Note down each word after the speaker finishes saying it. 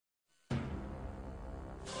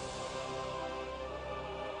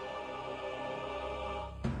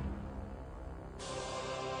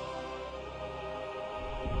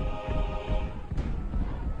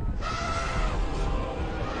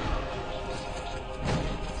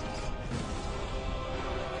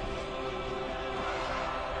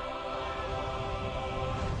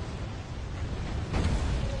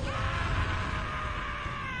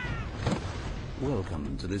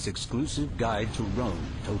Welcome to this exclusive guide to Rome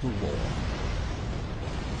Total War.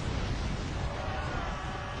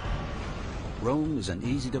 Rome is an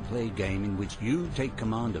easy-to-play game in which you take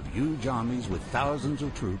command of huge armies with thousands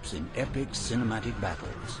of troops in epic cinematic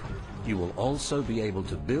battles. You will also be able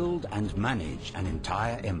to build and manage an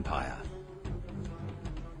entire empire.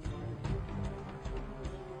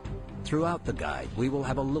 Throughout the guide, we will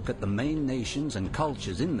have a look at the main nations and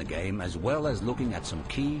cultures in the game, as well as looking at some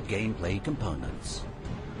key gameplay components.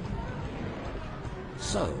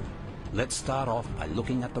 So, let's start off by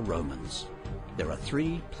looking at the Romans. There are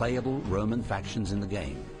 3 playable Roman factions in the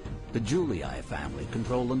game. The Julii family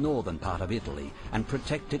control the northern part of Italy and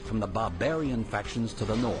protect it from the barbarian factions to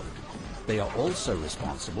the north. They are also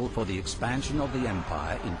responsible for the expansion of the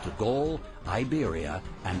empire into Gaul, Iberia,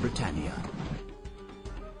 and Britannia.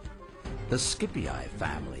 The Scipii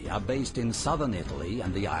family are based in southern Italy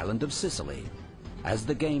and the island of Sicily. As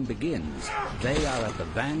the game begins, they are at the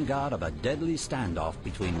vanguard of a deadly standoff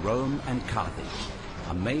between Rome and Carthage,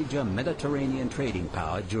 a major Mediterranean trading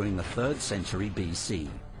power during the 3rd century BC.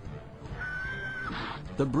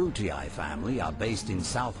 The Brutii family are based in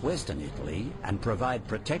southwestern Italy and provide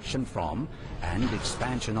protection from and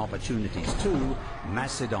expansion opportunities to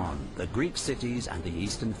Macedon, the Greek cities, and the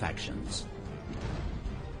eastern factions.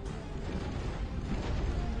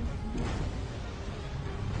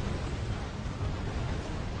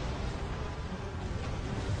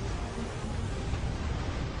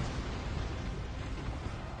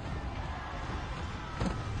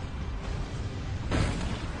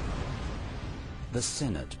 The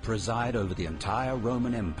Senate preside over the entire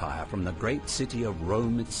Roman Empire from the great city of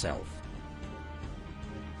Rome itself.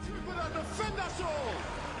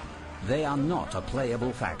 They are not a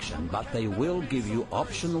playable faction, but they will give you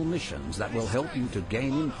optional missions that will help you to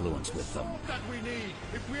gain influence with them. That we need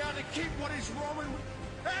if we are to keep what is Roman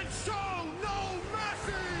and show no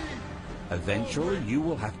mercy! Eventually, you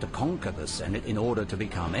will have to conquer the Senate in order to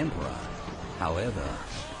become emperor. However,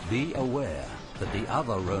 be aware that the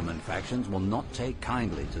other Roman factions will not take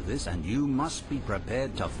kindly to this, and you must be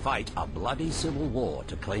prepared to fight a bloody civil war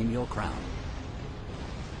to claim your crown.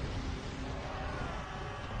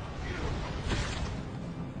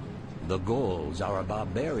 The Gauls are a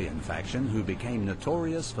barbarian faction who became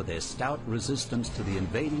notorious for their stout resistance to the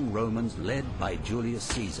invading Romans led by Julius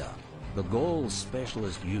Caesar. The Gauls'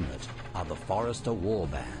 specialist unit are the Forester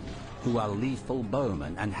Warband, who are lethal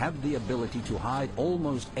bowmen and have the ability to hide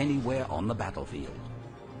almost anywhere on the battlefield.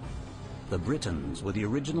 The Britons were the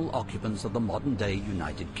original occupants of the modern-day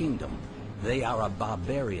United Kingdom. They are a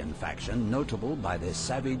barbarian faction notable by their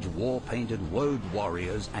savage war-painted woad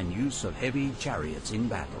warriors and use of heavy chariots in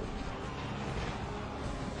battle.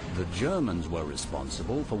 The Germans were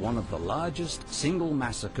responsible for one of the largest single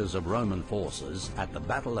massacres of Roman forces at the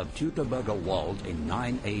Battle of Teutoburger Wald in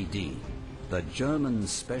 9 AD. The German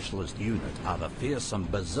specialist unit are the fearsome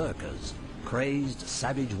berserkers, crazed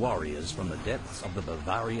savage warriors from the depths of the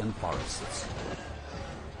Bavarian forests.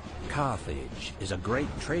 Carthage is a great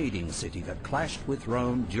trading city that clashed with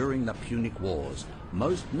Rome during the Punic Wars,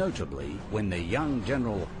 most notably when the young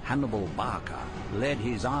general Hannibal Barca led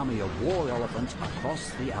his army of war elephants across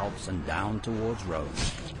the Alps and down towards Rome.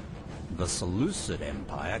 The Seleucid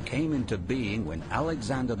Empire came into being when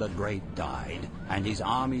Alexander the Great died and his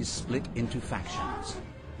armies split into factions.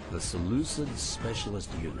 The Seleucid specialist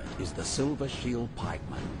unit is the Silver Shield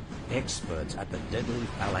Pikemen, experts at the deadly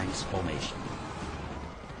phalanx formation.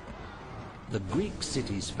 The Greek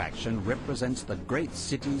cities faction represents the great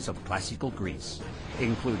cities of classical Greece,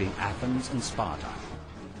 including Athens and Sparta.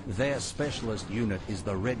 Their specialist unit is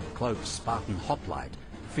the red-cloaked Spartan hoplite,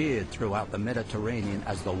 feared throughout the Mediterranean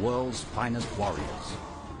as the world's finest warriors.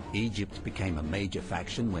 Egypt became a major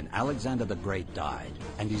faction when Alexander the Great died,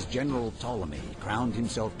 and his general Ptolemy crowned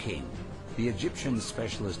himself king. The Egyptian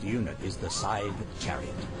specialist unit is the Scythe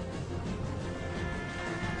Chariot.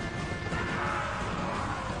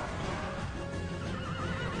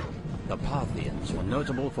 The Parthians were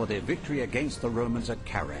notable for their victory against the Romans at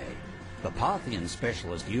Carrhae. The Parthian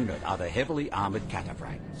specialist unit are the heavily armored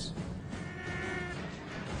cataphracts.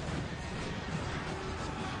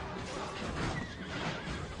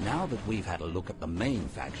 Now that we've had a look at the main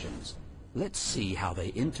factions, let's see how they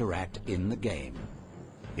interact in the game.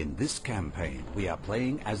 In this campaign, we are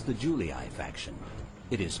playing as the Julii faction.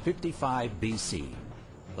 It is 55 BC.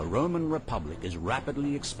 The Roman Republic is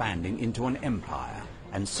rapidly expanding into an empire,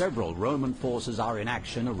 and several Roman forces are in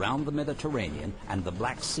action around the Mediterranean and the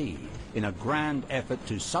Black Sea in a grand effort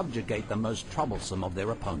to subjugate the most troublesome of their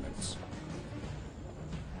opponents.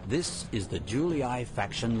 This is the Julii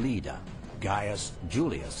faction leader, Gaius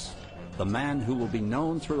Julius. the man who will be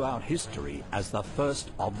known throughout history as the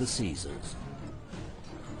first of the Caesars.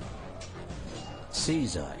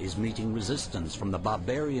 Caesar is meeting resistance from the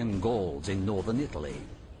barbarian Gauls in northern Italy.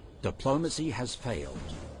 Diplomacy has failed.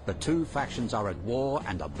 The two factions are at war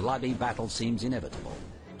and a bloody battle seems inevitable.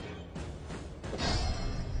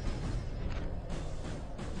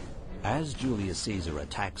 As Julius Caesar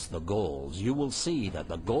attacks the Gauls, you will see that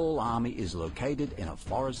the Gaul army is located in a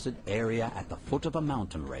forested area at the foot of a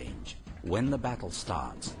mountain range. When the battle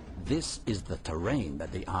starts, this is the terrain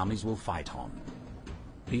that the armies will fight on.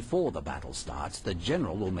 Before the battle starts, the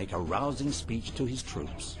general will make a rousing speech to his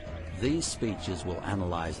troops. These speeches will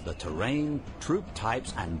analyze the terrain, troop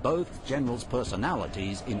types, and both generals'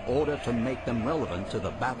 personalities in order to make them relevant to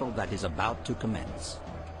the battle that is about to commence.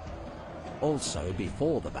 Also,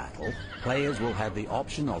 before the battle, players will have the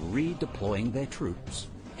option of redeploying their troops.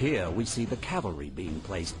 Here we see the cavalry being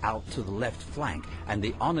placed out to the left flank and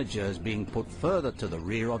the onagers being put further to the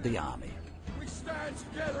rear of the army. We stand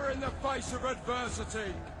together in the face of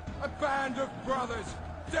adversity, a band of brothers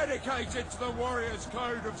dedicated to the warrior's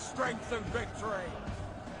code of strength and victory.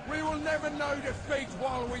 We will never know defeat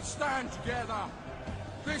while we stand together.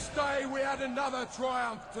 This day we add another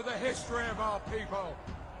triumph to the history of our people.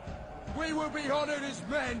 We will be honoured as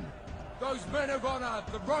men. Those men of honour,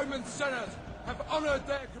 the Roman senators, have honoured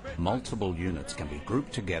their commitment. Multiple units can be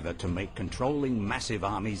grouped together to make controlling massive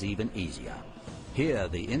armies even easier. Here,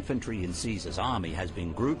 the infantry in Caesar's army has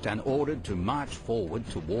been grouped and ordered to march forward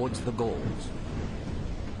towards the Gauls.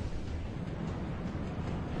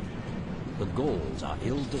 The Gauls are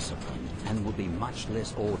ill-disciplined and will be much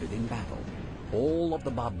less ordered in battle. All of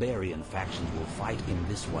the barbarian factions will fight in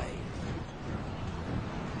this way.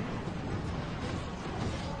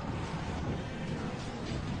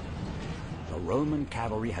 The Roman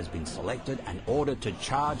cavalry has been selected and ordered to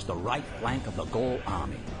charge the right flank of the Gaul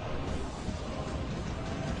army.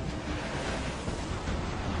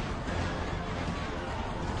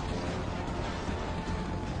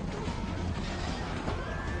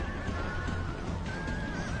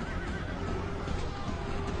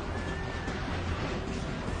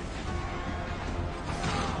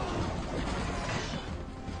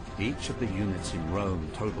 Each of the units in Rome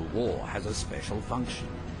Total War has a special function.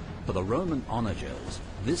 For the Roman onagers,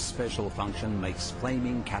 this special function makes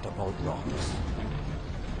flaming catapult rocks.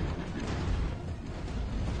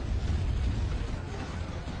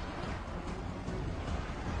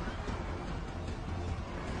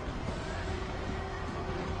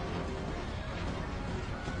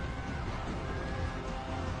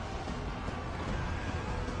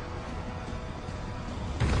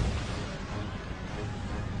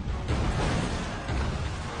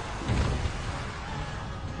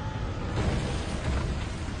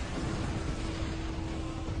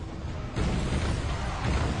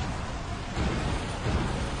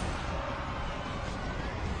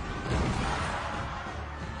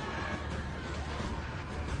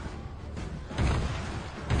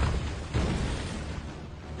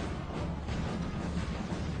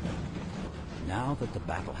 Now that the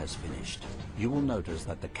battle has finished, you will notice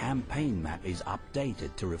that the campaign map is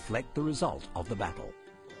updated to reflect the result of the battle.